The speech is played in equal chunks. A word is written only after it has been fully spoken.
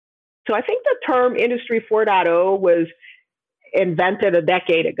So I think the term Industry 4.0 was invented a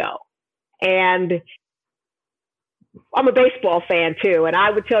decade ago. And I'm a baseball fan too, and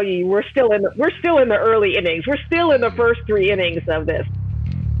I would tell you we're still in the early innings. We're still in the first 3 innings of this.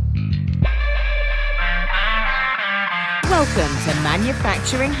 Welcome to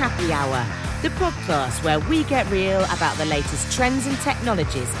Manufacturing Happy Hour, the podcast where we get real about the latest trends and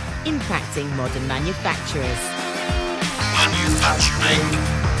technologies impacting modern manufacturers.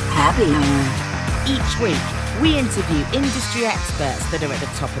 Manufacturing Happy Hour. Each week, we interview industry experts that are at the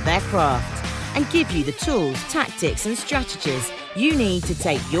top of their craft and give you the tools, tactics, and strategies you need to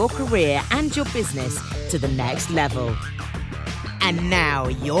take your career and your business to the next level. And now,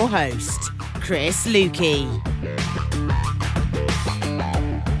 your host, Chris Lukey.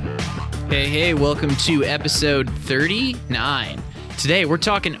 Hey, welcome to episode 39. Today, we're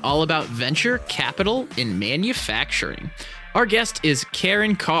talking all about venture capital in manufacturing. Our guest is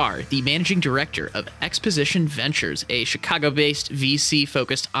Karen Carr, the managing director of Exposition Ventures, a Chicago-based VC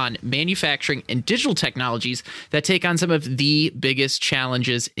focused on manufacturing and digital technologies that take on some of the biggest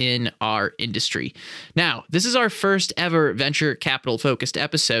challenges in our industry. Now, this is our first ever venture capital-focused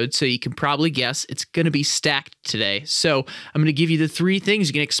episode, so you can probably guess it's going to be stacked today. So I'm going to give you the 3 things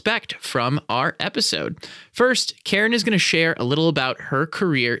you can expect from our episode. First, Karen is going to share a little about her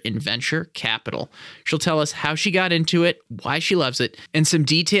career in venture capital. She'll tell us how she got into it, why she loves it, and some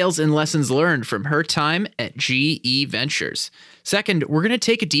details and lessons learned from her time at GE Ventures. Second, we're going to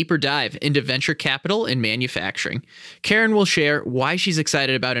take a deeper dive into venture capital in manufacturing. Karen will share why she's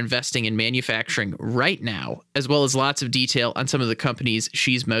excited about investing in manufacturing right now, as well as lots of detail on some of the companies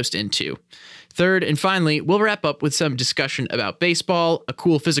she's most into. Third, and finally, we'll wrap up with some discussion about baseball, a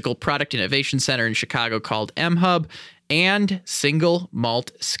cool physical product innovation center in Chicago called M-Hub, and single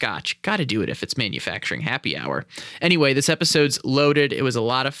malt scotch. Got to do it if it's manufacturing happy hour. Anyway, this episode's loaded. It was a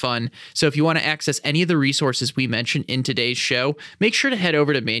lot of fun. So if you want to access any of the resources we mentioned in today's show, make sure to head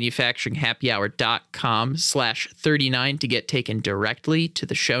over to manufacturinghappyhour.com/39 to get taken directly to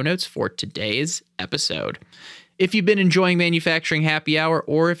the show notes for today's episode. If you've been enjoying Manufacturing Happy Hour,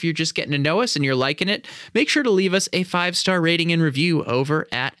 or if you're just getting to know us and you're liking it, make sure to leave us a 5-star rating and review over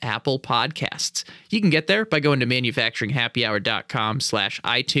at Apple Podcasts. You can get there by going to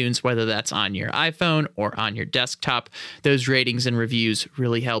manufacturinghappyhour.com/iTunes, whether that's on your iPhone or on your desktop. Those ratings and reviews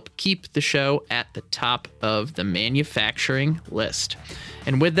really help keep the show at the top of the manufacturing list.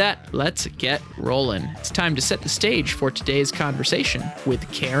 And with that, let's get rolling. It's time to set the stage for today's conversation with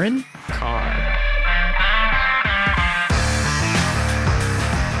Karen Carr.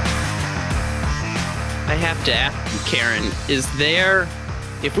 I have to ask you, Karen,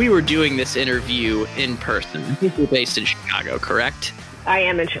 if we were doing this interview in person, you're based in Chicago, correct? I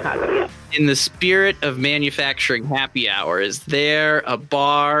am in Chicago, yes. In the spirit of Manufacturing Happy Hour, is there a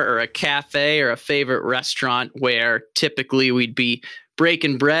bar or a cafe or a favorite restaurant where typically we'd be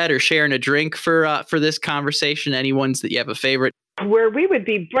breaking bread or sharing a drink for this conversation? Any ones that you have a favorite? Where we would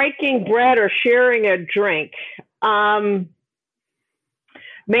be breaking bread or sharing a drink.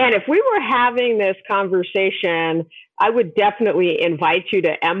 Man, if we were having this conversation, I would definitely invite you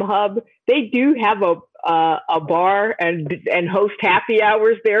to M-Hub. They do have a bar and host happy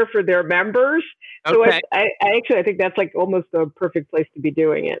hours there for their members. Okay. So I think that's like almost the perfect place to be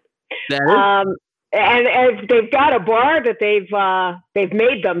doing it. And if they've got a bar that they've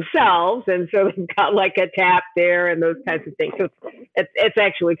made themselves, and so they've got like a tap there and those kinds of things. So it's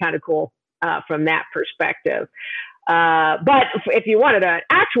actually kind of cool from that perspective. But if you wanted an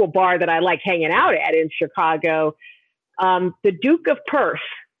actual bar that I like hanging out at in Chicago, the Duke of Perth.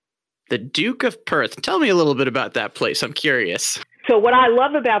 The Duke of Perth. Tell me a little bit about that place. I'm curious. So what I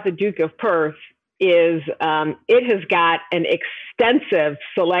love about the Duke of Perth is it has got an extensive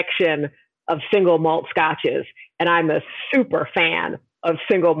selection of single malt scotches, and I'm a super fan of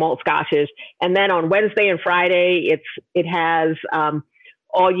single malt scotches. And then on Wednesday and Friday, it has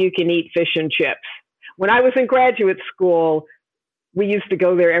all you can eat fish and chips. When I was in graduate school, we used to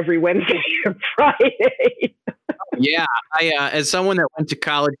go there every Wednesday and Friday. Yeah, I as someone that went to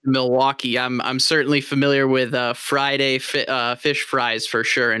college in Milwaukee, I'm certainly familiar with Friday fish fries for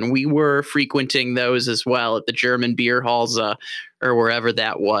sure, and we were frequenting those as well at the German beer halls or wherever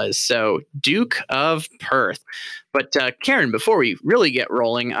that was. So Duke of Perth. But Karen, before we really get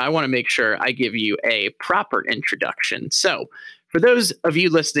rolling, I want to make sure I give you a proper introduction. So for those of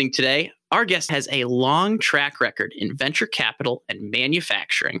you listening today, our guest has a long track record in venture capital and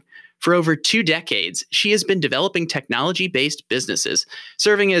manufacturing. For over 2 decades, she has been developing technology-based businesses,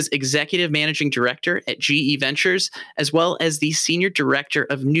 serving as executive managing director at GE Ventures, as well as the senior director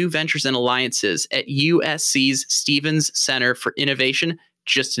of new ventures and alliances at USC's Stevens Center for Innovation,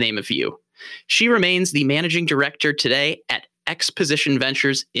 just to name a few. She remains the managing director today at Exposition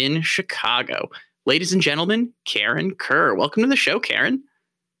Ventures in Chicago. Ladies and gentlemen, Karen Kerr. Welcome to the show, Karen.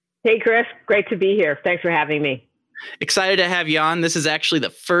 Hey, Chris. Great to be here. Thanks for having me. Excited to have you on. This is actually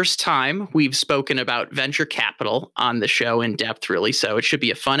the first time we've spoken about venture capital on the show in depth, really. So it should be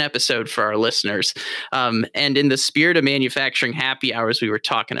a fun episode for our listeners. And in the spirit of manufacturing happy hours we were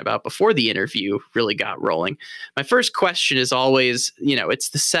talking about before the interview really got rolling, my first question is always, it's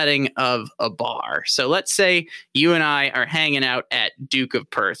the setting of a bar. So let's say you and I are hanging out at Duke of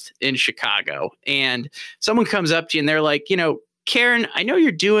Perth in Chicago, and someone comes up to you and they're like, Karen, I know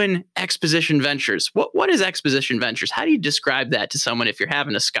you're doing Exposition Ventures. What is Exposition Ventures? How do you describe that to someone if you're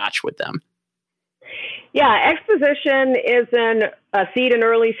having a scotch with them? Yeah, Exposition is a seed and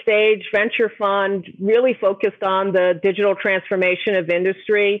early stage venture fund really focused on the digital transformation of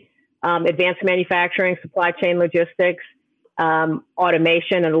industry, advanced manufacturing, supply chain logistics,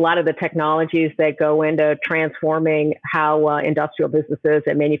 automation, and a lot of the technologies that go into transforming how industrial businesses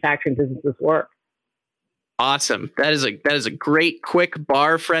and manufacturing businesses work. Awesome. That is a great, quick,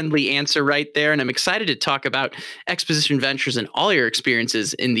 bar-friendly answer right there. And I'm excited to talk about Exposition Ventures and all your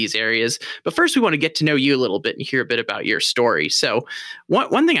experiences in these areas. But first, we want to get to know you a little bit and hear a bit about your story. So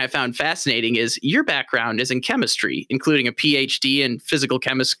one thing I found fascinating is your background is in chemistry, including a PhD in physical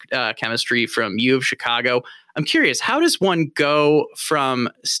chemistry from U of Chicago. I'm curious, how does one go from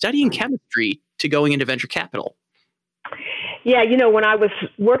studying chemistry to going into venture capital? Yeah, when I was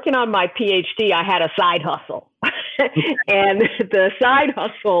working on my PhD, I had a side hustle. And the side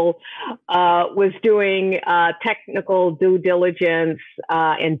hustle was doing technical due diligence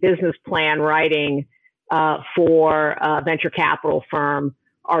and business plan writing for a venture capital firm,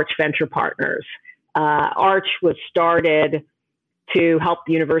 Arch Venture Partners. Arch was started to help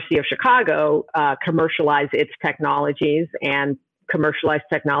the University of Chicago commercialize its technologies and commercialize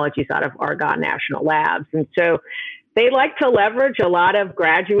technologies out of Argonne National Labs. And so they like to leverage a lot of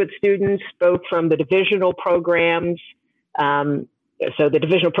graduate students, both from the divisional programs. So the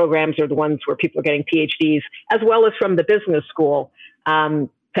divisional programs are the ones where people are getting PhDs, as well as from the business school, to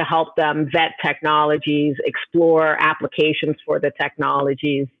help them vet technologies, explore applications for the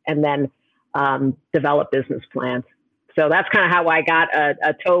technologies, and then develop business plans. So that's kind of how I got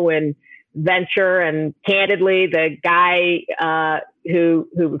a toe in venture. And candidly, the guy who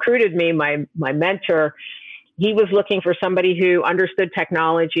recruited me, my mentor, he was looking for somebody who understood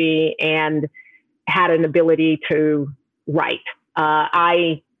technology and had an ability to write.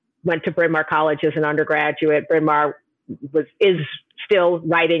 I went to Bryn Mawr College as an undergraduate. Bryn Mawr is still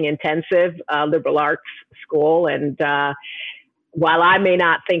writing intensive, liberal arts school. And while I may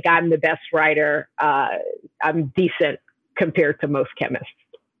not think I'm the best writer, I'm decent compared to most chemists.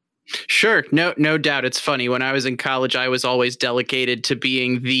 Sure. No doubt. It's funny. When I was in college, I was always delegated to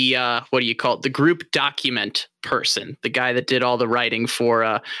being the, the group document person, the guy that did all the writing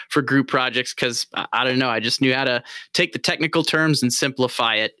for group projects. Cause I don't know. I just knew how to take the technical terms and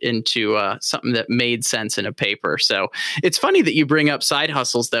simplify it into something that made sense in a paper. So it's funny that you bring up side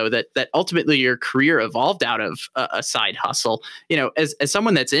hustles, though, that ultimately your career evolved out of a side hustle. As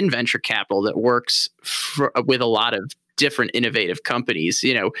someone that's in venture capital that works with a lot of different innovative companies,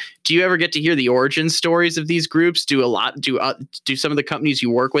 do you ever get to hear the origin stories of these groups? Do some of the companies you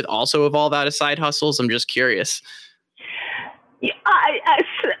work with also evolve out of side hustles? I'm just curious. Yeah,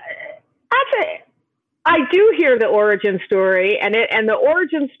 I do hear the origin story, and the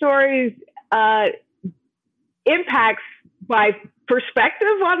origin stories impacts my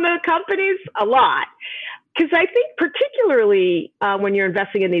perspective on the companies a lot. Because I think particularly when you're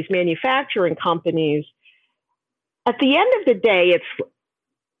investing in these manufacturing companies, at the end of the day,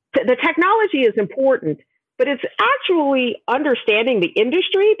 the technology is important, but it's actually understanding the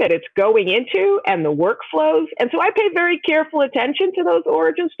industry that it's going into and the workflows. And so I pay very careful attention to those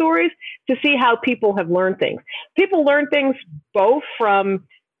origin stories to see how people have learned things. People learn things both from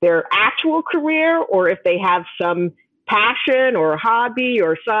their actual career, or if they have some passion or hobby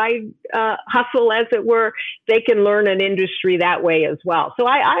or side hustle, as it were, they can learn an industry that way as well. So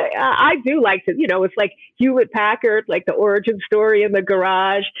I do like to, it's like Hewlett Packard, like the origin story in the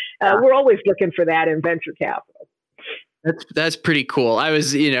garage. We're always looking for that in venture capital. That's pretty cool. I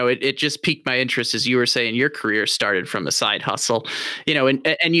was, it just piqued my interest as you were saying your career started from a side hustle,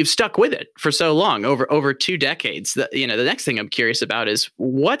 and you've stuck with it for so long, over 2 decades. The next thing I'm curious about is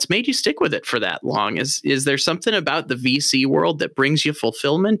what's made you stick with it for that long? Is there something about the VC world that brings you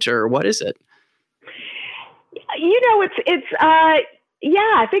fulfillment, or what is it? I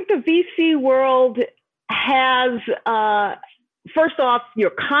think the VC world has, first off, you're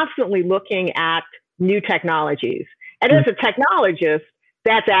constantly looking at new technologies. And as a technologist,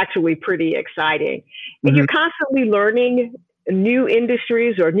 that's actually pretty exciting. And you're constantly learning new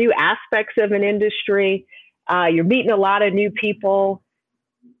industries or new aspects of an industry. You're meeting a lot of new people,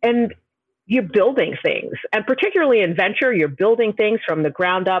 and you're building things. And particularly in venture, you're building things from the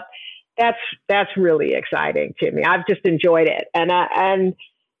ground up. That's really exciting to me. I've just enjoyed it. And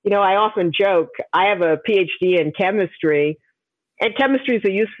I often joke, I have a PhD in chemistry, and chemistry is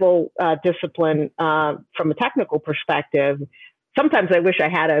a useful discipline from a technical perspective. Sometimes I wish I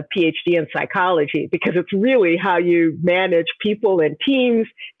had a PhD in psychology, because it's really how you manage people and teams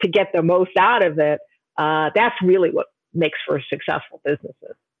to get the most out of it. That's really what makes for successful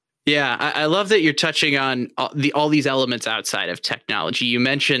businesses. Yeah, I love that you're touching on all these elements outside of technology. You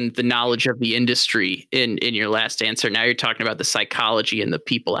mentioned the knowledge of the industry in your last answer. Now you're talking about the psychology and the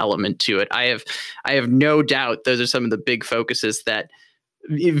people element to it. I have no doubt those are some of the big focuses that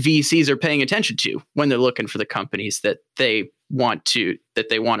VCs are paying attention to when they're looking for the companies that they want to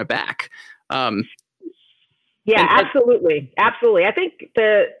back. Absolutely. I think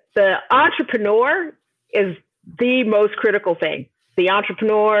the entrepreneur is the most critical thing. The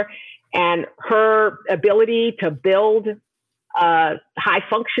entrepreneur and her ability to build a high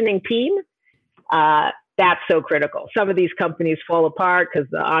functioning team, that's so critical. Some of these companies fall apart because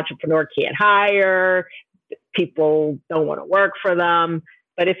the entrepreneur can't hire, people don't want to work for them.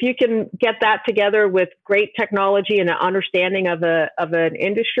 But if you can get that together with great technology and an understanding of an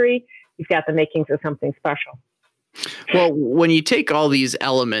industry, you've got the makings of something special. Well, when you take all these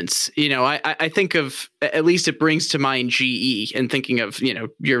elements, I think of, at least it brings to mind GE, and thinking of,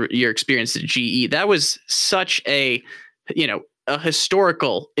 your experience at GE. That was such a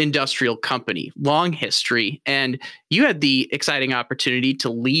historical industrial company, long history, and you had the exciting opportunity to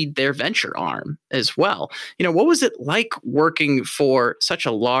lead their venture arm as well. What was it like working for such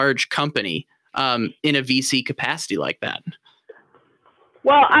a large company in a VC capacity like that?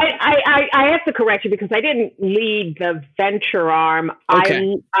 Well, I have to correct you, because I didn't lead the venture arm.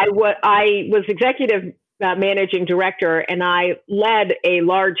 Okay. I was executive managing director, and I led a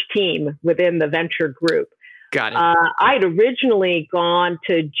large team within the venture group. Got it. I had originally gone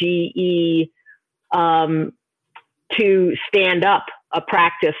to GE to stand up a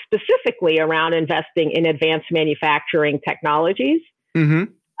practice specifically around investing in advanced manufacturing technologies.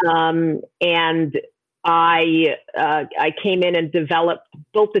 Mm-hmm. And I came in and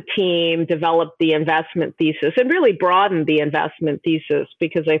built the team, developed the investment thesis, and really broadened the investment thesis,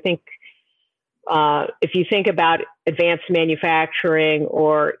 because I think if you think about advanced manufacturing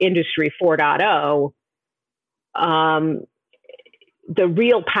or Industry 4.0, the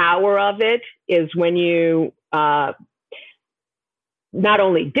real power of it is when you not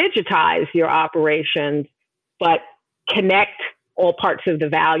only digitize your operations, but connect all parts of the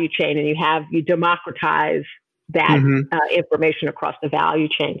value chain, and you democratize that information across the value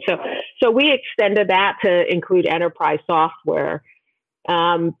chain. So we extended that to include enterprise software.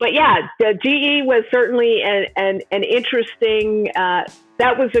 But yeah, the GE was certainly an interesting.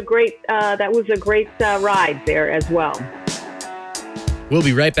 That was a great ride there as well. We'll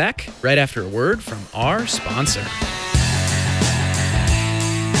be right back, right after a word from our sponsor.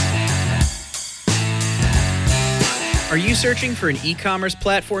 Are you searching for an e-commerce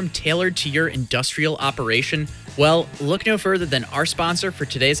platform tailored to your industrial operation? Well, look no further than our sponsor for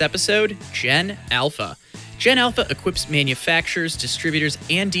today's episode, Gen Alpha. Gen Alpha equips manufacturers, distributors,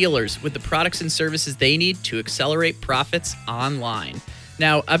 and dealers with the products and services they need to accelerate profits online.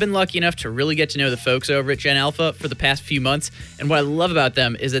 Now, I've been lucky enough to really get to know the folks over at Gen Alpha for the past few months, and what I love about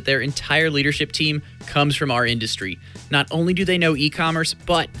them is that their entire leadership team comes from our industry. Not only do they know e-commerce,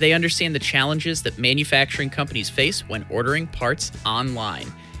 but they understand the challenges that manufacturing companies face when ordering parts online.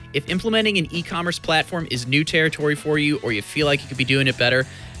 If implementing an e-commerce platform is new territory for you, or you feel like you could be doing it better,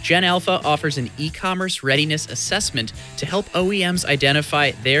 Gen Alpha offers an e-commerce readiness assessment to help OEMs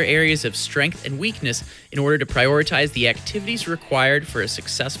identify their areas of strength and weakness in order to prioritize the activities required for a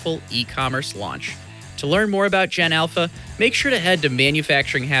successful e-commerce launch. To learn more about Gen Alpha, make sure to head to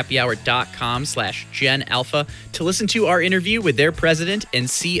manufacturinghappyhour.com/Gen Alpha to listen to our interview with their president and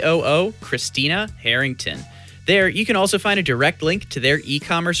COO, Christina Harrington. There, you can also find a direct link to their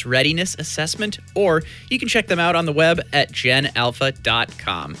e-commerce readiness assessment, or you can check them out on the web at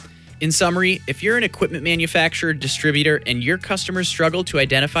genalpha.com. In summary, if you're an equipment manufacturer, distributor, and your customers struggle to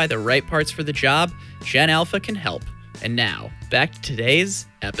identify the right parts for the job, Gen Alpha can help. And now, back to today's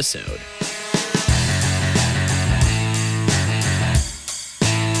episode.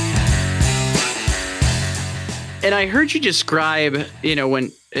 And I heard you describe,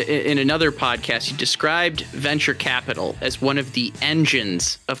 when in another podcast, you described venture capital as one of the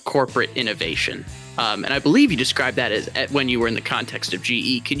engines of corporate innovation. And I believe you described that as when you were in the context of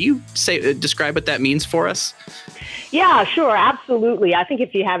GE. Can you describe what that means for us? Yeah, sure, absolutely. I think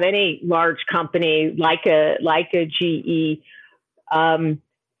if you have any large company like a GE,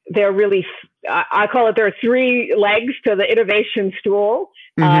 they're really, I call it, there are three legs to the innovation stool.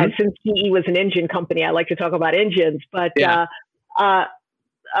 Since GE was an engine company, I like to talk about engines. But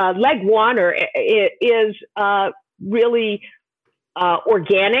leg one is really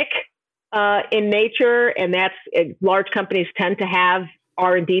organic in nature, and that's large companies tend to have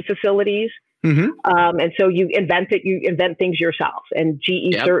R&D facilities. And so you invent things yourself. And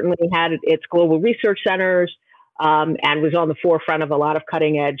GE certainly had its global research centers and was on the forefront of a lot of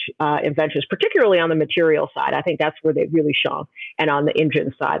cutting edge inventions, particularly on the material side. I think that's where they really shone. And on the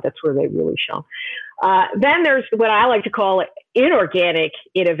engine side, that's where they really shone. Then there's what I like to call inorganic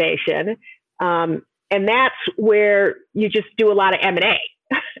innovation. And that's where you just do a lot of M&A.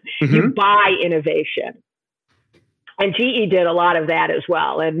 You buy innovation. And GE did a lot of that as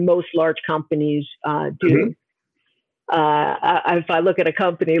well, and most large companies do. If I look at a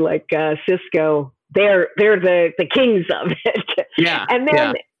company like Cisco, they're the kings of it. And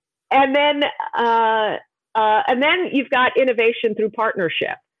then you've got innovation through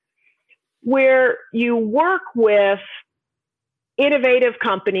partnership, where you work with innovative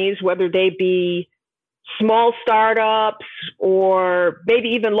companies, whether they be small startups or maybe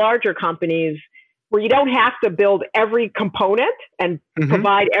even larger companies, where you don't have to build every component and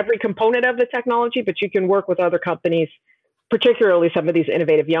provide every component of the technology, but you can work with other companies, particularly some of these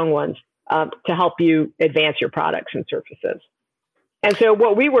innovative young ones, to help you advance your products and services. And so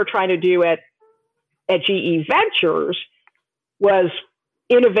what we were trying to do at GE Ventures was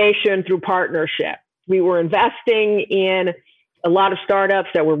innovation through partnership. We were investing in a lot of startups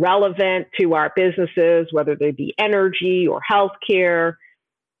that were relevant to our businesses, whether they be energy or healthcare.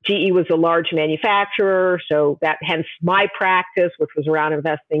 GE was a large manufacturer, so that hence my practice, which was around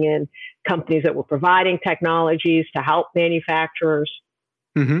investing in companies that were providing technologies to help manufacturers,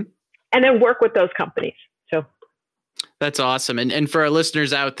 and then work with those companies. So that's awesome. And for our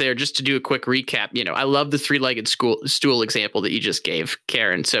listeners out there, just to do a quick recap, I love the three-legged stool example that you just gave,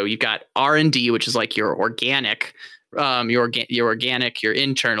 Karen. So you've got R&D, which is like your organic, your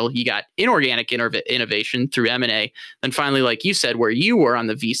internal. You got inorganic innovation through M&A. Then finally, like you said, where you were on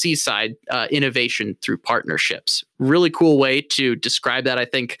the VC side, innovation through partnerships. Really cool way to describe that. I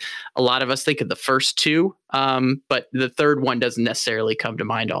think a lot of us think of the first two, but the third one doesn't necessarily come to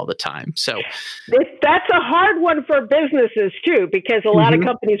mind all the time. So that's a hard one for businesses too, because a lot of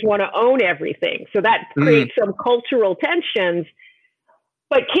companies want to own everything. So that creates some cultural tensions.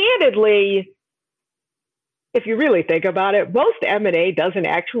 But candidly, if you really think about it, most M&A doesn't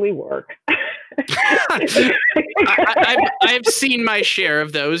actually work. I've seen my share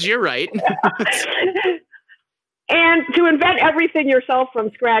of those. You're right. And to invent everything yourself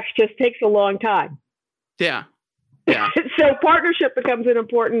from scratch just takes a long time. Yeah. So partnership becomes an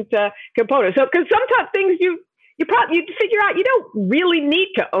important component. So because sometimes things you figure out you don't really need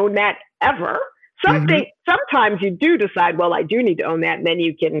to own that ever. Sometimes you do decide, well, I do need to own that, and then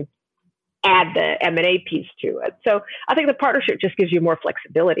you can add the M&A piece to it. So I think the partnership just gives you more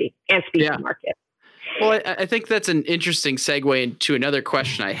flexibility and speed to market. Well, I think that's an interesting segue into another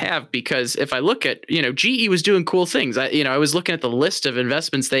question I have, because if I look at, GE was doing cool things. I was looking at the list of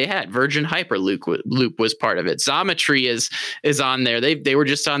investments they had. Virgin Hyperloop was part of it. Xometry is on there. They were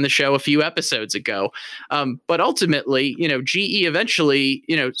just on the show a few episodes ago. But ultimately, GE eventually,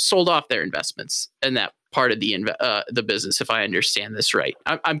 sold off their investments in that part of the business, if I understand this right.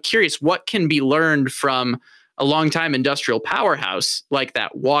 I'm curious, what can be learned from a longtime industrial powerhouse like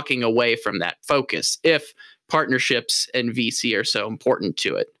that, walking away from that focus, if partnerships and VC are so important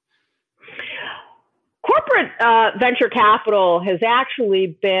to it? Corporate venture capital has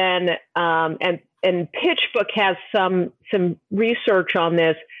actually been, and PitchBook has some research on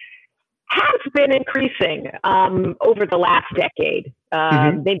this, has been increasing over the last decade,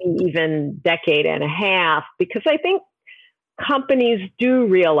 maybe even decade and a half, because I think companies do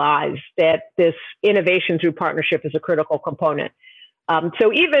realize that this innovation through partnership is a critical component.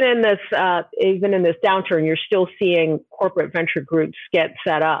 So even in this downturn, you're still seeing corporate venture groups get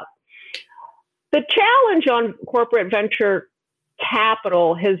set up. The challenge on corporate venture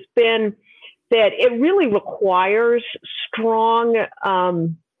capital has been that it really requires strong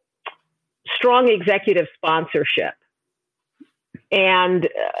executive sponsorship. And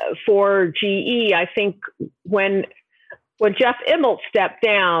for GE, I think when Jeff Immelt stepped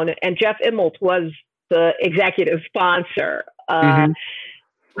down, and Jeff Immelt was the executive sponsor,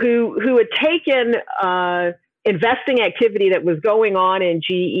 who had taken investing activity that was going on in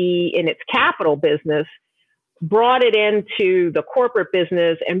GE in its capital business, brought it into the corporate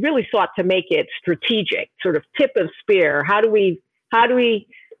business and really sought to make it strategic, sort of tip of spear. How do we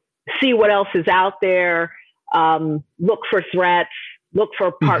see what else is out there, look for threats, look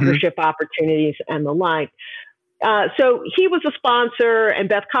for partnership opportunities and the like. So he was a sponsor, and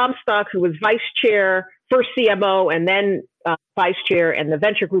Beth Comstock, who was vice chair, first CMO and then vice chair, and the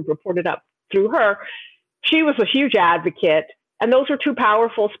venture group reported up through her. She was a huge advocate, and those were two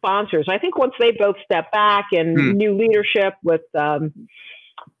powerful sponsors. I think once they both stepped back and new leadership with, and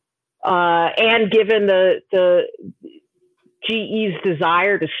given the GE's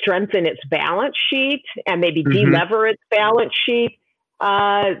desire to strengthen its balance sheet and maybe delever its balance sheet,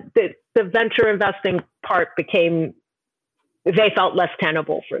 the venture investing part they felt less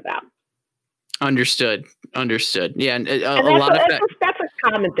tenable for them. Understood. Yeah, and that's a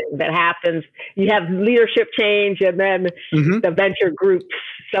common thing that happens. You have leadership change, and then the venture groups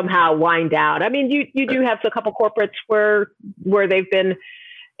somehow wind out. I mean, you do have a couple corporates where they've been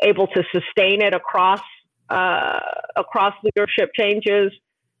able to sustain it across leadership changes.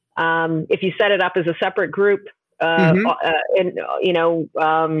 If you set it up as a separate group,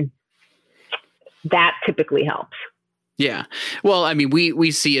 that typically helps. Yeah. Well, I mean,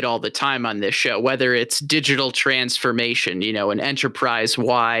 we see it all the time on this show, whether it's digital transformation, an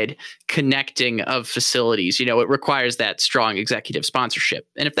enterprise-wide connecting of facilities, it requires that strong executive sponsorship.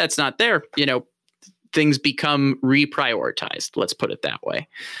 And if that's not there, things become reprioritized. Let's put it that way.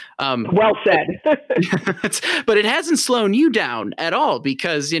 Well said. But it hasn't slowed you down at all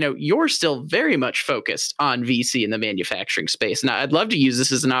because, you're still very much focused on VC in the manufacturing space. And I'd love to use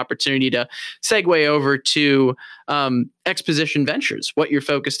this as an opportunity to segue over to Exposition Ventures, what you're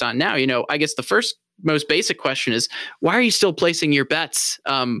focused on now. I guess the first most basic question is, why are you still placing your bets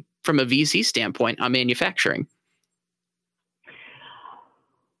from a VC standpoint on manufacturing?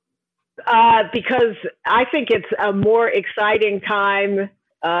 Because I think it's a more exciting time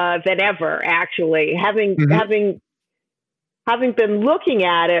than ever, actually. Having been looking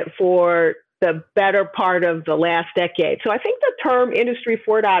at it for the better part of the last decade. So I think the term Industry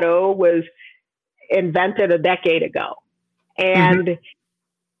 4.0 was invented a decade ago. And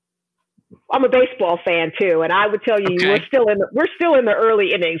I'm a baseball fan too, and I would tell you, we're still in the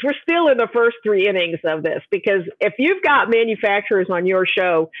early innings. We're still in the first 3 innings of this, because if you've got manufacturers on your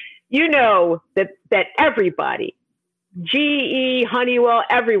show, you know that everybody, GE, Honeywell,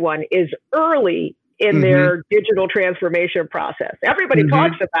 everyone is early in their digital transformation process. Everybody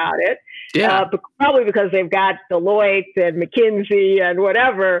talks about it, but probably because they've got Deloitte and McKinsey and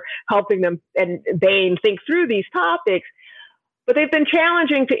whatever helping them and Bain think through these topics. But they've been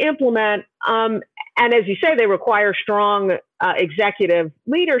challenging to implement. And as you say, they require strong executive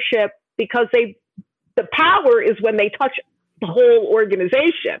leadership, because the power is when they touch the whole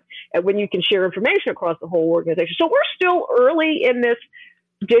organization and when you can share information across the whole organization. So we're still early in this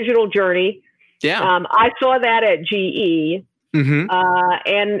digital journey. Yeah. I saw that at GE, and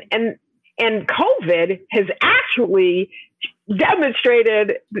COVID has actually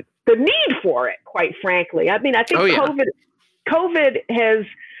demonstrated the need for it, quite frankly. I mean, I think COVID has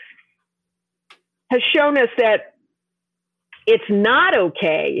shown us that it's not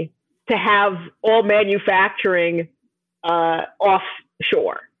okay to have all manufacturing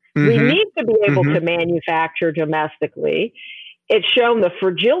offshore. We need to be able to manufacture domestically. It's shown the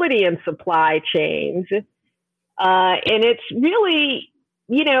fragility in supply chains, and it's really,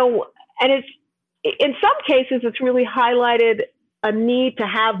 and it's in some cases it's really highlighted a need to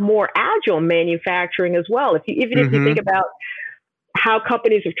have more agile manufacturing as well. If you think about how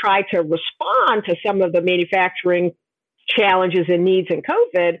companies have tried to respond to some of the manufacturing challenges and needs in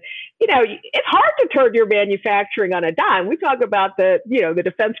COVID, it's hard to turn your manufacturing on a dime. We talk about the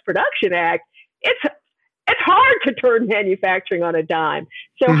Defense Production Act. It's hard to turn manufacturing on a dime.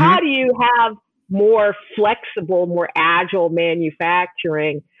 So how do you have more flexible, more agile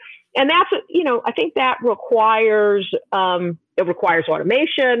manufacturing? And that's, I think that requires, it requires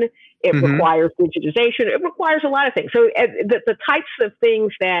automation. It requires digitization. It requires a lot of things. So the types of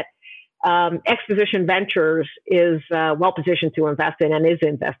things that Exposition Ventures is well positioned to invest in and is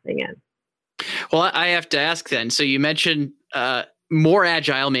investing in. Well, I have to ask then. So you mentioned more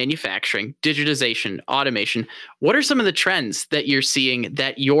agile manufacturing, digitization, automation. What are some of the trends that you're seeing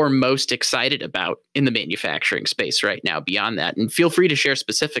that you're most excited about in the manufacturing space right now beyond that? And feel free to share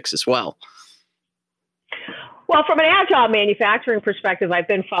specifics as well. Well, from an agile manufacturing perspective, I've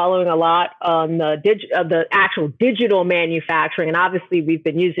been following a lot on the actual digital manufacturing. And obviously, we've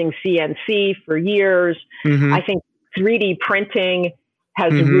been using CNC for years. I think 3D printing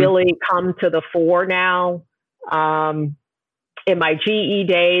has really come to the fore now. In my GE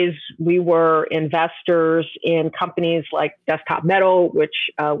days, we were investors in companies like Desktop Metal, which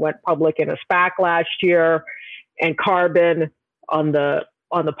went public in a SPAC last year, and Carbon on the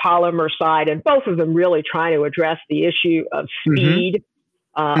polymer side, and both of them really trying to address the issue of speed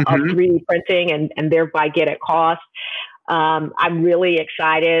of 3D printing and thereby get at cost. I'm really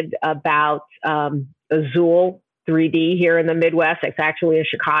excited about Azul 3D here in the Midwest. It's actually in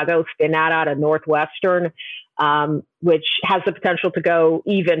Chicago, spin out of Northwestern, which has the potential to go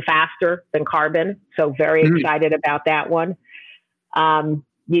even faster than Carbon. So very excited about that one.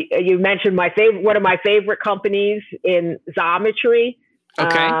 You mentioned one of my favorite companies in Xometry.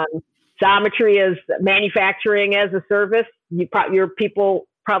 Okay. Xometry is manufacturing as a service. Your people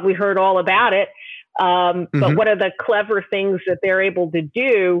probably heard all about it. But one of the clever things that they're able to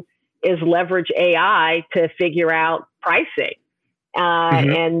do is leverage AI to figure out pricing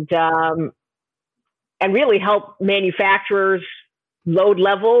and really help manufacturers load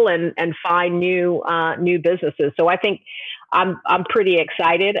level and find new businesses. So I think I'm pretty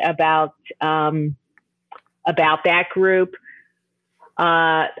excited about that group.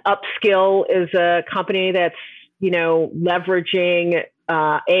 Upskill is a company that's leveraging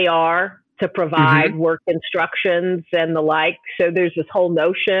AR to provide work instructions and the like. So there's this whole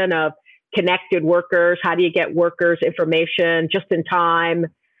notion of connected workers. How do you get workers information just in time?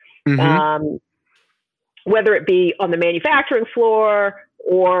 Whether it be on the manufacturing floor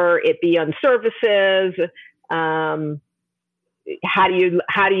or it be on services. How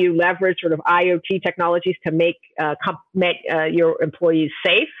do you leverage sort of IoT technologies to make your employees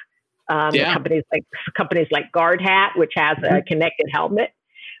safe? Companies like GuardHat, which has a connected helmet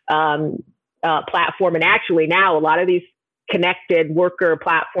platform, and actually now a lot of these connected worker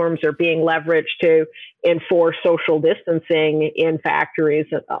platforms are being leveraged to enforce social distancing in factories.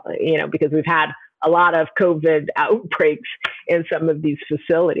 Because we've had a lot of COVID outbreaks in some of these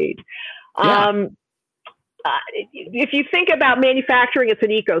facilities. If you think about manufacturing, it's an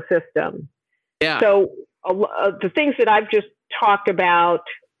ecosystem. Yeah. So the things that I've just talked about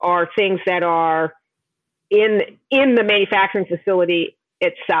are things that are in the manufacturing facility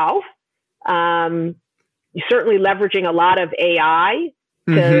itself. Certainly leveraging a lot of AI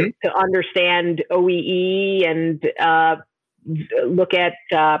to understand OEE and look at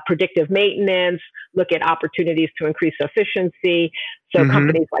predictive maintenance, look at opportunities to increase efficiency. So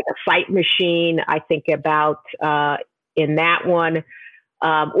companies like a Sight Machine, I think about in that one,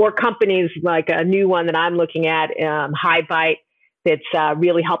 or companies like a new one that I'm looking at, HiBite, that's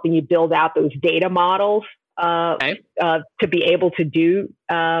really helping you build out those data models to be able to do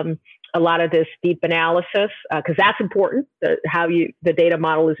a lot of this deep analysis, because that's important. The data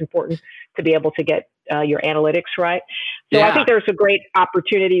model is important to be able to get your analytics right. So I think there's some great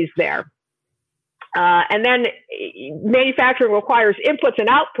opportunities there. And then manufacturing requires inputs and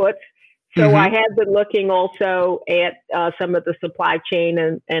outputs. So I have been looking also at some of the supply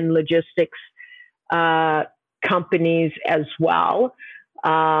chain and logistics companies as well.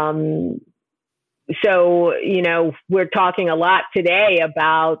 So, we're talking a lot today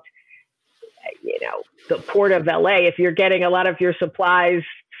about, the Port of LA. If you're getting a lot of your supplies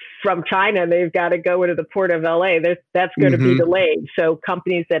from China, they've got to go into the Port of LA. That's going to be delayed. So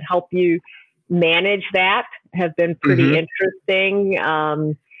companies that help you manage that have been pretty interesting.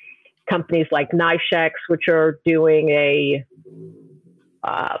 Companies like NYSHEX, which are doing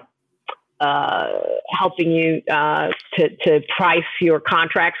helping you to price your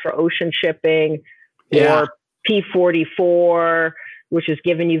contracts for ocean shipping, or P44, which is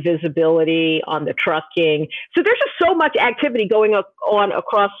giving you visibility on the trucking. So there's just so much activity going on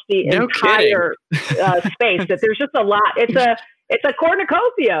across the entire space that there's just a lot. It's a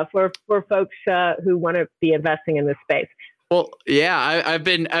cornucopia for folks who want to be investing in this space. Well, yeah, I've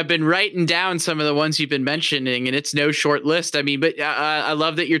been writing down some of the ones you've been mentioning, and it's no short list. I mean, but I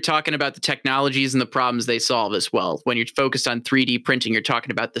love that you're talking about the technologies and the problems they solve as well. When you're focused on 3D printing, you're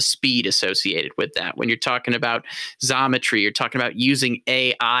talking about the speed associated with that. When you're talking about Xometry, you're talking about using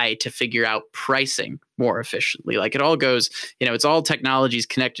AI to figure out pricing more efficiently. Like it all goes, it's all technologies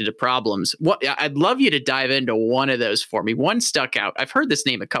connected to problems. I'd love you to dive into one of those for me. One stuck out. I've heard this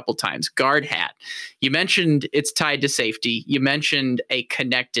name a couple times, GuardHat. You mentioned it's tied to safety. You mentioned a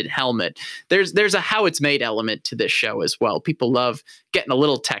connected helmet. There's a how it's made element to this show as well. People love getting a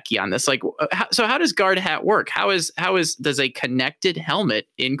little techie on this. Like, so how does GuardHat work? Does a connected helmet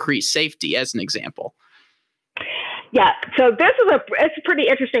increase safety, as an example? Yeah, so it's a pretty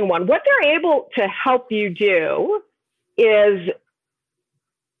interesting one. What they're able to help you do is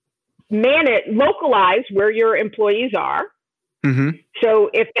localize where your employees are, Mm-hmm. So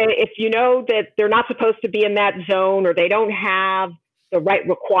if you know that they're not supposed to be in that zone, or they don't have the right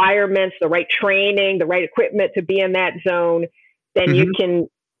requirements, the right training, the right equipment to be in that zone, then Mm-hmm.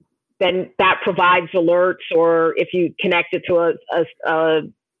 then that provides alerts. Or if you connect it to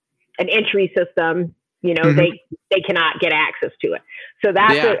an entry system, Mm-hmm. they cannot get access to it. So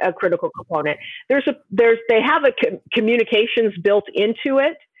that's Yeah. a critical component. They have a communications built into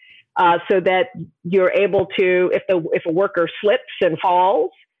it, so that you're able to, if a worker slips and falls,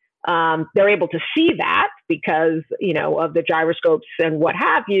 they're able to see that because of the gyroscopes and what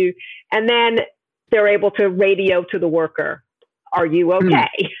have you, and then they're able to radio to the worker, "Are you okay?"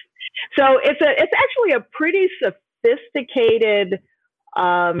 Mm. So it's actually a pretty sophisticated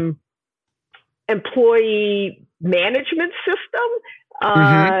employee management system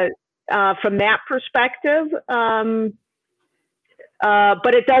Mm-hmm. from that perspective.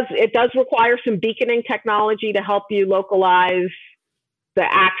 But it does require some beaconing technology to help you localize the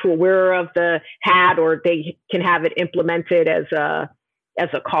actual wearer of the hat, or they can have it implemented as a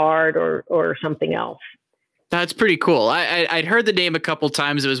card or something else. That's pretty cool. I'd heard the name a couple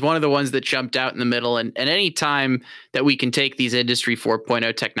times. It was one of the ones that jumped out in the middle. And any time that we can take these Industry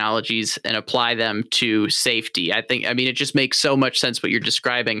 4.0 technologies and apply them to safety, it just makes so much sense what you're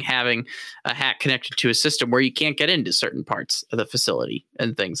describing, having a hat connected to a system where you can't get into certain parts of the facility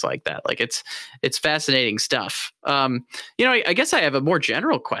and things like that. Like it's fascinating stuff. I guess I have a more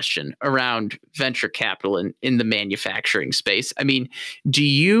general question around venture capital in the manufacturing space. I mean, do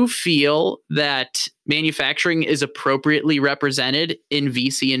you feel that manufacturing is appropriately represented in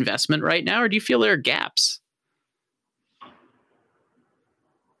VC investment right now, or do you feel there are gaps?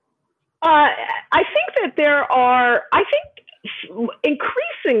 I think that there are. I think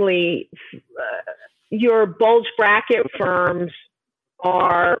increasingly, your bulge bracket firms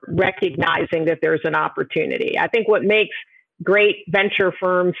are recognizing that there's an opportunity. I think what makes great venture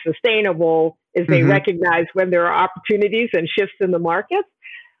firms sustainable is they recognize when there are opportunities and shifts in the market.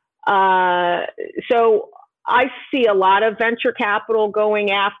 So I see a lot of venture capital going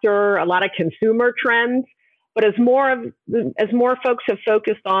after a lot of consumer trends, but as more folks have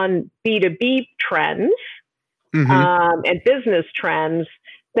focused on B2B trends and business trends,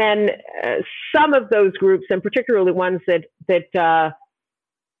 then some of those groups, and particularly ones that are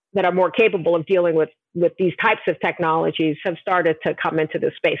more capable of dealing with these types of technologies, have started to come into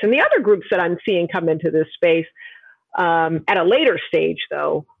this space. And the other groups that I'm seeing come into this space at a later stage,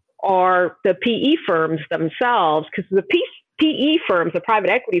 though, are the PE firms themselves, because the PE firms, the private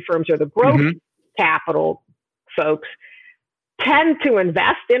equity firms, or the growth capital folks, tend to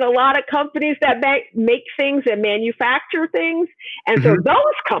invest in a lot of companies that make things and manufacture things. And so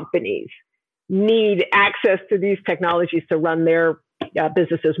those companies need access to these technologies to run their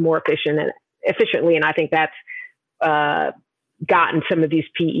businesses more efficiently. And I think that's gotten some of these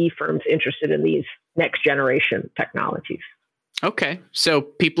PE firms interested in these next generation technologies. Okay. So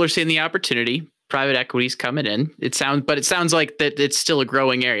people are seeing the opportunity. Private equity's coming in. It sounds like that it's still a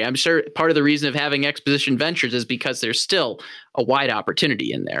growing area. I'm sure part of the reason of having Exposition Ventures is because there's still a wide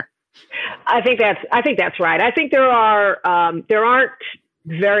opportunity in there. I think that's right. I think there aren't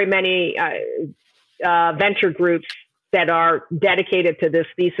very many venture groups that are dedicated to this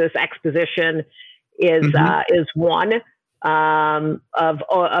thesis. Exposition is one of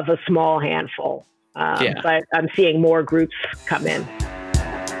a small handful. But I'm seeing more groups come in.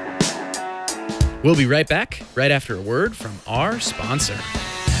 We'll be right back, right after a word from our sponsor.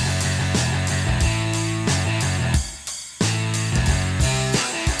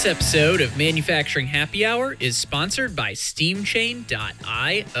 This episode of Manufacturing Happy Hour is sponsored by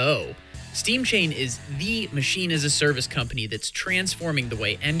SteamChain.io. SteamChain is the machine-as-a-service company that's transforming the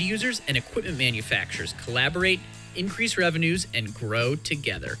way end users and equipment manufacturers collaborate, increase revenues, and grow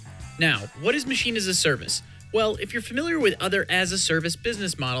together. Now, what is machine-as-a-service? Well, if you're familiar with other as-a-service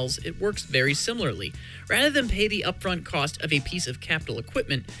business models, it works very similarly. Rather than pay the upfront cost of a piece of capital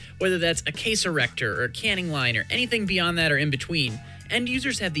equipment, whether that's a case erector or a canning line or anything beyond that or in between, end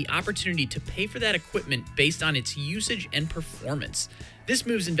users have the opportunity to pay for that equipment based on its usage and performance. This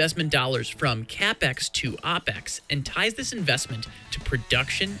moves investment dollars from CapEx to OpEx and ties this investment to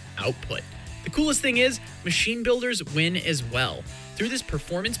production output. The coolest thing is, machine builders win as well. Through this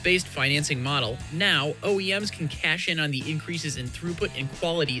performance-based financing model, now OEMs can cash in on the increases in throughput and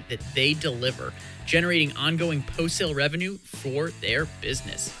quality that they deliver, generating ongoing post-sale revenue for their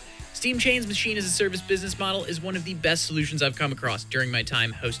business. SteamChain's machine-as-a-service business model is one of the best solutions I've come across during my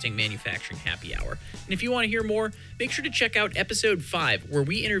time hosting Manufacturing Happy Hour. And if you want to hear more, make sure to check out episode 5, where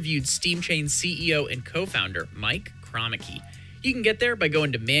we interviewed SteamChain's CEO and co-founder, Mike Kromicki. You can get there by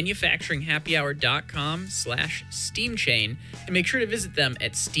going to manufacturinghappyhour.com/steamchain and make sure to visit them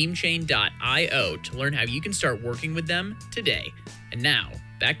at steamchain.io to learn how you can start working with them today. And now,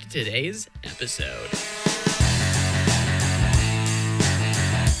 back to today's episode.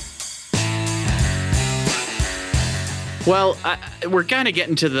 Well, we're kind of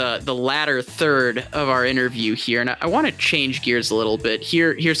getting to the latter third of our interview here, and I want to change gears a little bit.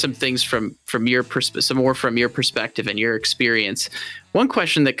 Here's some things from your some more from your perspective and your experience. One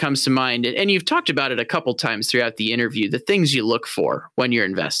question that comes to mind, and you've talked about it a couple times throughout the interview, the things you look for when you're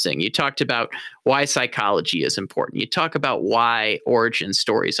investing. You talked about why psychology is important. You talk about why origin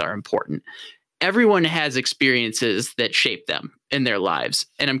stories are important. Everyone has experiences that shape them in their lives.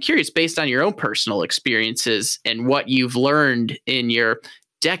 And I'm curious, based on your own personal experiences and what you've learned in your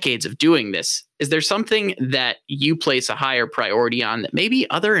decades of doing this, is there something that you place a higher priority on that maybe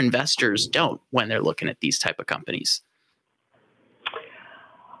other investors don't when they're looking at these type of companies?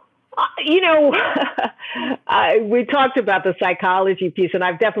 We talked about the psychology piece, and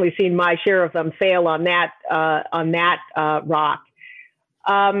I've definitely seen my share of them fail on that rock.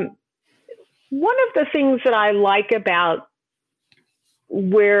 One of the things that I like about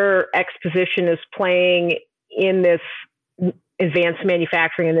where Exposition is playing in this advanced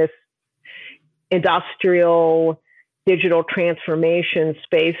manufacturing, in this industrial digital transformation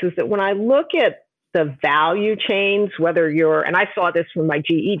space, is that when I look at the value chains, whether you're, and I saw this from my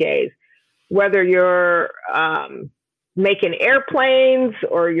GE days, whether you're making airplanes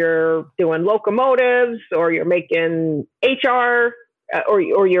or you're doing locomotives or you're making HR,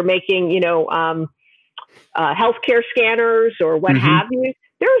 or you're making, healthcare scanners or what have you,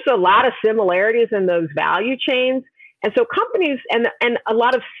 there's a lot of similarities in those value chains. And so companies and a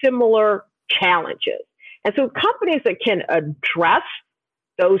lot of similar challenges. And so companies that can address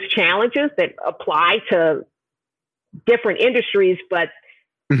those challenges that apply to different industries, but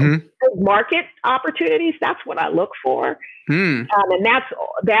market opportunities, that's what I look for. And that's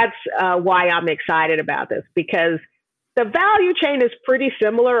why I'm excited about this, because the value chain is pretty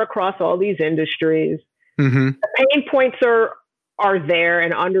similar across all these industries. The pain points are there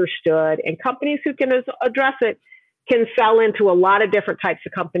and understood, and companies who can address it can sell into a lot of different types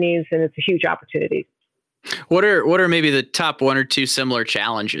of companies, and it's a huge opportunity. What are maybe the top one or two similar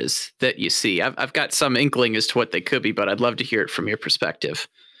challenges that you see? I've got some inkling as to what they could be, but I'd love to hear it from your perspective.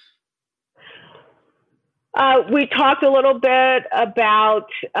 We talked a little bit about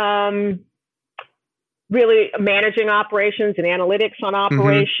really managing operations and analytics on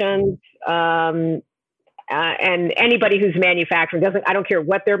operations. And anybody who's manufacturing I don't care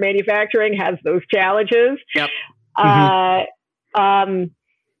what they're manufacturing, has those challenges. Yep.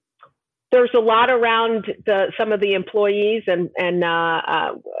 There's a lot around some of the employees, and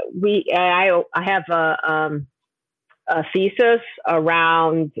I have a thesis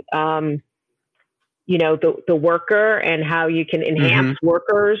around the worker and how you can enhance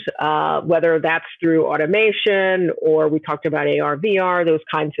workers, whether that's through automation or we talked about AR, VR, those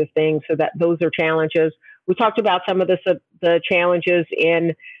kinds of things. So that those are challenges. We talked about some of the challenges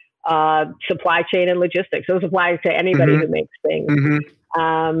in supply chain and logistics. Those apply to anybody who makes things.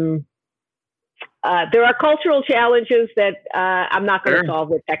 There are cultural challenges that I'm not going to solve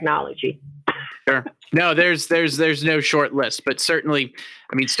with technology. Sure. No, there's no short list, but certainly,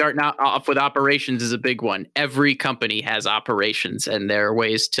 I mean, starting off with operations is a big one. Every company has operations, and there are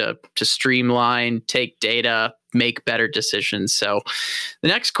ways to streamline, take data, make better decisions. So the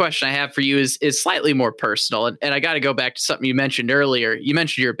next question I have for you is slightly more personal. And I got to go back to something you mentioned earlier. You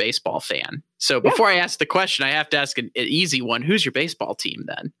mentioned you're a baseball fan. So before I ask the question, I have to ask an easy one. Who's your baseball team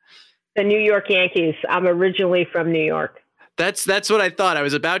then? The New York Yankees. I'm originally from New York. That's what I thought. I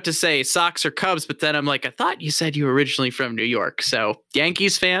was about to say Sox or Cubs, but then I'm like, I thought you said you were originally from New York. So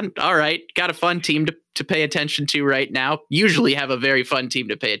Yankees fan. All right. Got a fun team to pay attention to right now. Usually have a very fun team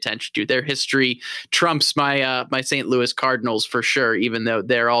to pay attention to. Their history trumps my St. Louis Cardinals for sure, even though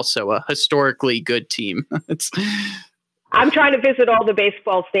they're also a historically good team. I'm trying to visit all the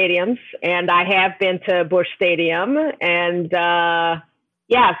baseball stadiums, and I have been to Busch Stadium, and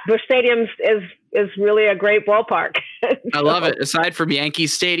Busch Stadium is really a great ballpark. I love it. Aside from Yankee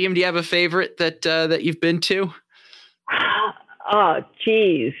Stadium, do you have a favorite that you've been to? Oh,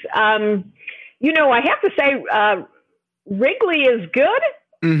 geez. I have to say, Wrigley is good.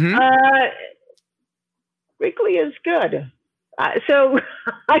 Wrigley is good.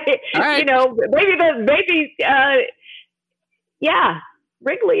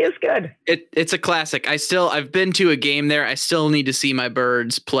 Wrigley is good. It's a classic. I've been to a game there. I still need to see my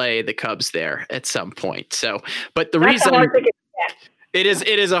Birds play the Cubs there at some point. So, but the reason It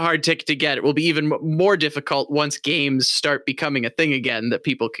is a hard ticket to get. It will be even more difficult once games start becoming a thing again that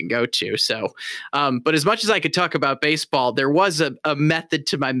people can go to. So, but as much as I could talk about baseball, there was a method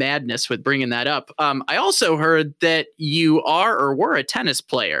to my madness with bringing that up. I also heard that you are or were a tennis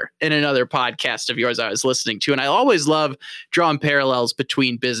player in another podcast of yours I was listening to. And I always love drawing parallels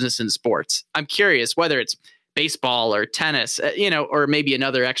between business and sports. I'm curious whether it's baseball or tennis, or maybe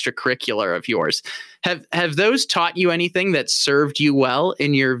another extracurricular of yours. Have those taught you anything that served you well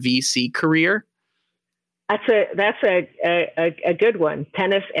in your VC career? That's a good one.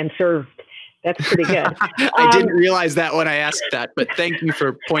 Tennis and served. That's pretty good. I didn't realize that when I asked that, but thank you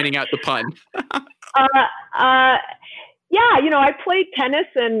for pointing out the pun. Yeah, I played tennis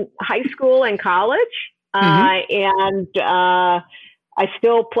in high school and college, and I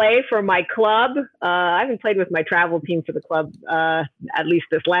still play for my club. I haven't played with my travel team for the club at least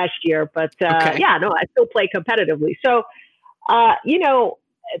this last year, but I still play competitively. So,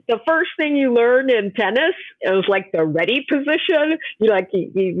 the first thing you learn in tennis is like the ready position.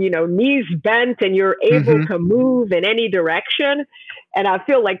 You knees bent and you're able to move in any direction. And I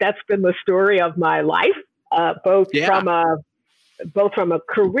feel like that's been the story of my life, both from a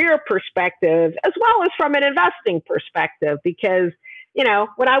career perspective as well as from an investing perspective, because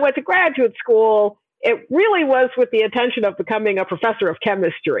when I went to graduate school, it really was with the intention of becoming a professor of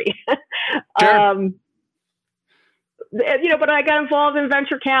chemistry. Sure. But I got involved in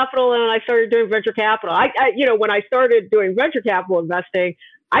venture capital and I started doing venture capital. When I started doing venture capital investing,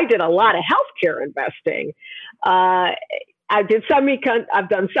 I did a lot of healthcare investing. I've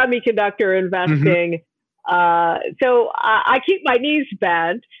done semiconductor investing. So I keep my knees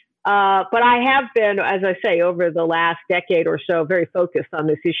bent. But I have been, as I say, over the last decade or so, very focused on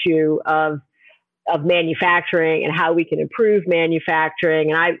this issue of manufacturing and how we can improve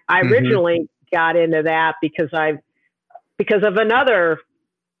manufacturing. And I originally got into that because of another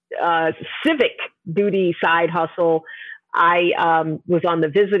civic duty side hustle. I was on the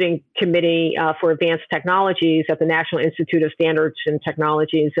visiting committee for advanced technologies at the National Institute of Standards and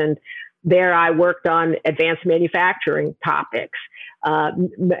Technologies, and there I worked on advanced manufacturing topics.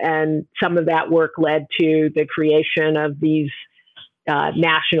 And some of that work led to the creation of these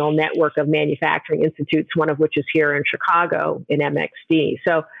national network of manufacturing institutes, one of which is here in Chicago in MXD.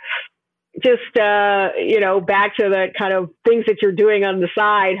 So just, back to the kind of things that you're doing on the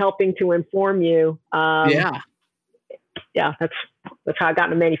side, helping to inform you. That's how I got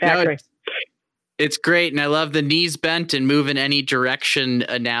into manufacturing. It's great. And I love the knees bent and move in any direction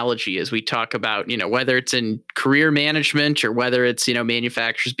analogy as we talk about, whether it's in career management or whether it's,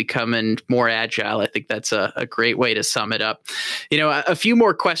 manufacturers becoming more agile. I think that's a great way to sum it up. A few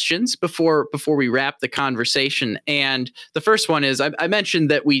more questions before we wrap the conversation. And the first one is I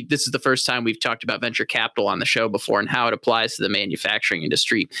mentioned that this is the first time we've talked about venture capital on the show before and how it applies to the manufacturing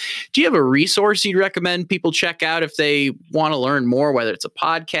industry. Do you have a resource you'd recommend people check out if they want to learn more, whether it's a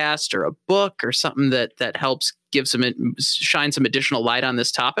podcast or a book or something that helps shine some additional light on this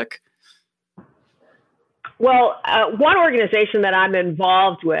topic? Well, one organization that I'm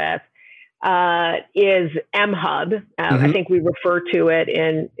involved with is MHub. I think we refer to it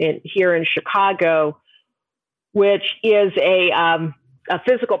in here in Chicago, which is a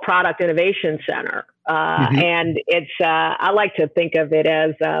physical product innovation center, and it's I like to think of it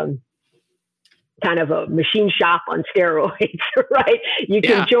as kind of a machine shop on steroids, right? You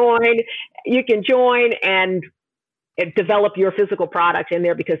can join and develop your physical product in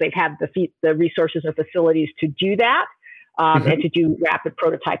there because they've had the resources and facilities to do that, and to do rapid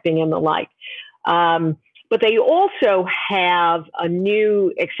prototyping and the like. But they also have a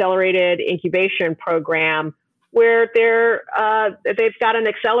new accelerated incubation program where they've got an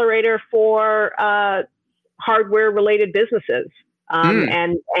accelerator for hardware related businesses,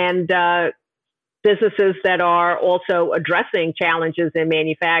 and businesses that are also addressing challenges in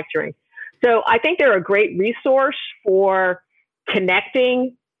manufacturing. So I think they're a great resource for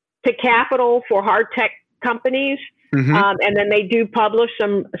connecting to capital for hard tech companies. And then they do publish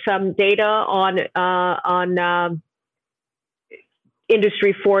some data on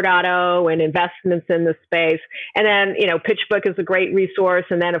Industry 4.0 and investments in the space. And then, PitchBook is a great resource.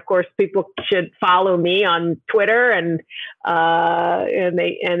 And then, of course, people should follow me on Twitter and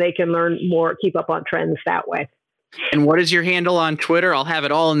they can learn more, keep up on trends that way. And what is your handle on Twitter? I'll have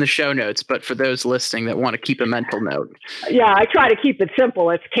it all in the show notes, but for those listening that want to keep a mental note. Yeah, I try to keep it simple.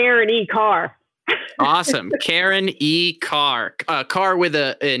 It's Karen E. Carr. Awesome. Karen E. Carr. Carr with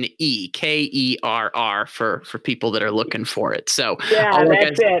an E, Kerr for people that are looking for it. So yeah,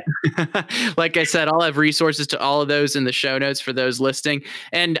 that's it. Like I said, I'll have resources to all of those in the show notes for those listening.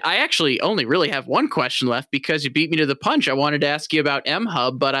 And I actually only really have one question left because you beat me to the punch. I wanted to ask you about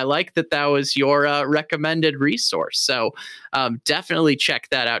MHub, but I like that was your recommended resource. So definitely check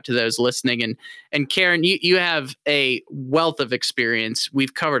that out to those listening. And Karen, you have a wealth of experience.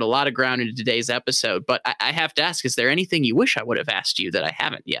 We've covered a lot of ground in today's episode, but I have to ask, is there anything you wish I would have asked you that I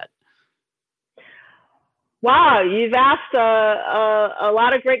haven't yet? Wow, you've asked a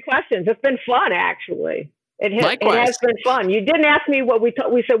lot of great questions. It's been fun, actually. It has been fun. You didn't ask me what we said.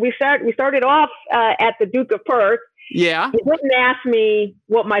 We started off at the Duke of Perth. Yeah. You didn't ask me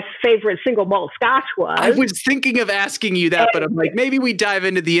what my favorite single malt Scotch was. I was thinking of asking you that, but I'm like, maybe we dive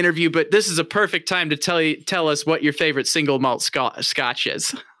into the interview, but this is a perfect time to tell us what your favorite single malt Scotch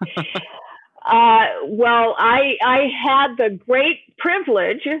is. Well, I had the great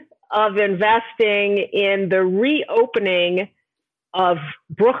privilege of investing in the reopening of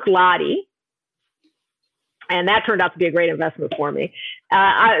Bruichladdich, and that turned out to be a great investment for me.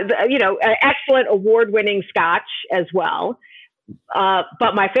 Excellent award-winning Scotch as well.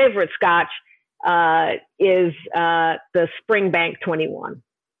 But my favorite Scotch is the Springbank 21.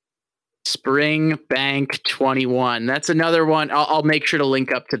 Springbank 21. That's another one. I'll make sure to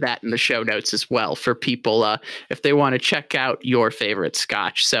link up to that in the show notes as well for people if they want to check out your favorite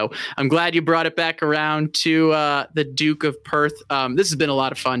Scotch. So I'm glad you brought it back around to the Duke of Perth. This has been a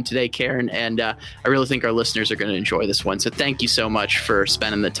lot of fun today, Karen, and I really think our listeners are going to enjoy this one. So thank you so much for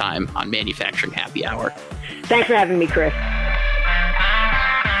spending the time on Manufacturing Happy Hour. Thanks for having me, Chris.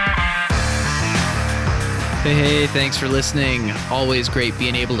 Hey, thanks for listening. Always great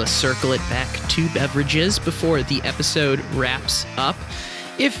being able to circle it back to beverages before the episode wraps up.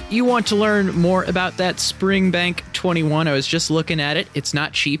 If you want to learn more about that Springbank 21, I was just looking at it. It's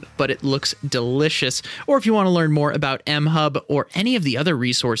not cheap, but it looks delicious. Or if you want to learn more about MHub or any of the other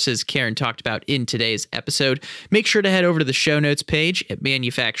resources Karen talked about in today's episode, make sure to head over to the show notes page at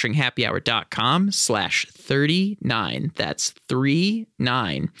manufacturinghappyhour.com/39. That's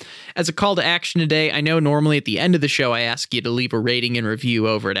 39. As a call to action today, I know normally at the end of the show, I ask you to leave a rating and review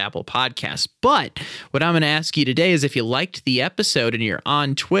over at Apple Podcasts. But what I'm going to ask you today is if you liked the episode and you're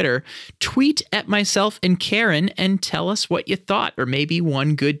on Twitter, tweet at myself and Karen and tell us what you thought, or maybe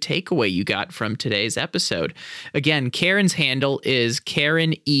one good takeaway you got from today's episode. Again, Karen's handle is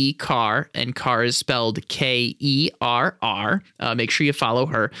Karen E. Carr, and Carr is spelled Kerr. Make sure you follow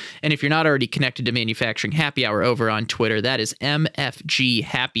her. And if you're not already connected to Manufacturing Happy Hour over on Twitter, that is MFG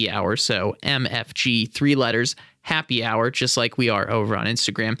Happy Hour. So MFG, 3 letters, Happy Hour, just like we are over on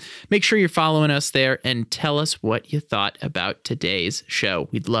Instagram. Make sure you're following us there and tell us what you thought about today's show.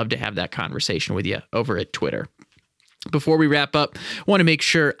 We'd love to have that conversation with you over at Twitter. Before we wrap up, I want to make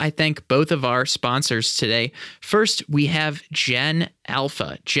sure I thank both of our sponsors today. First, we have Gen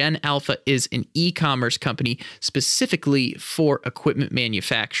Alpha. Gen Alpha is an e-commerce company specifically for equipment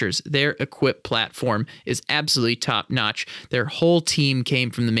manufacturers. Their Equip platform is absolutely top-notch. Their whole team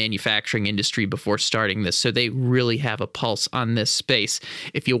came from the manufacturing industry before starting this, so they really have a pulse on this space.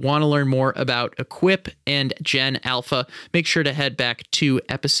 If you want to learn more about Equip and Gen Alpha, make sure to head back to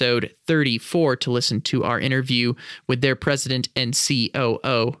episode 34 to listen to our interview with their president and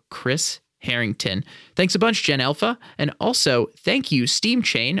COO, Chris Harrington. Thanks a bunch, Gen Alpha. And also, thank you,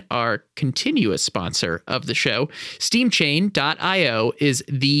 SteamChain, our continuous sponsor of the show. SteamChain.io is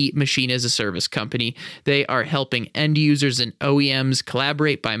the machine-as-a-service company. They are helping end users and OEMs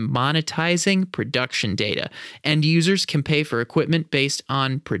collaborate by monetizing production data. End users can pay for equipment based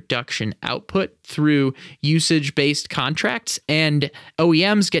on production output through usage-based contracts, and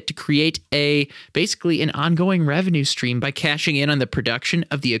OEMs get to create basically an ongoing revenue stream by cashing in on the production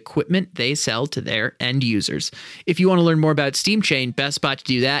of the equipment they sell to their end users. If you want to learn more about SteamChain, best spot to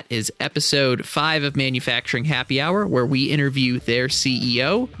do that is episode 5 of Manufacturing Happy Hour, where we interview their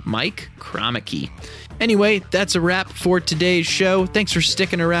CEO, Mike Kromicki. Anyway, that's a wrap for today's show. Thanks for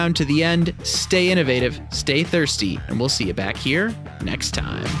sticking around to the end. Stay innovative, stay thirsty, and we'll see you back here next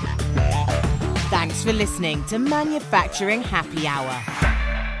time. Thanks for listening to Manufacturing Happy Hour,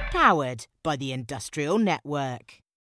 powered by the Industrial Network.